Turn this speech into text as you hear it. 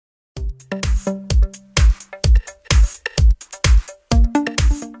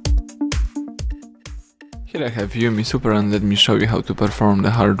Here I have UMI Super and let me show you how to perform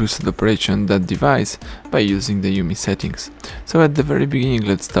the hard reset operation on that device by using the UMI settings. So at the very beginning,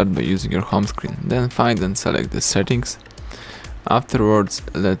 let's start by using your home screen, then find and select the settings. Afterwards,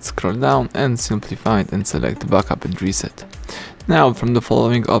 let's scroll down and simply find and select backup and reset. Now from the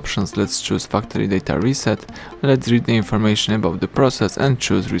following options, let's choose factory data reset. Let's read the information about the process and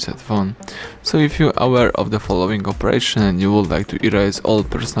choose reset phone. So if you're aware of the following operation and you would like to erase all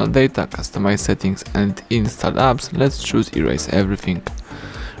personal data, customize settings and install apps, let's choose erase everything.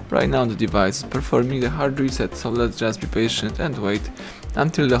 Right now the device is performing the hard reset, so let's just be patient and wait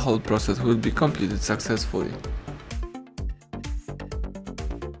until the whole process will be completed successfully.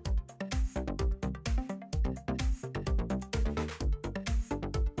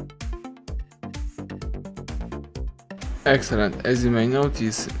 Excellent. As you may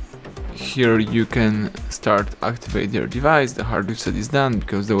notice, here you can start activate your device. The hard reset is done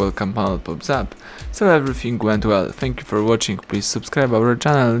because the welcome panel pops up. So everything went well. Thank you for watching. Please subscribe our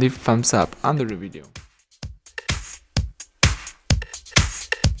channel, leave thumbs up under the video.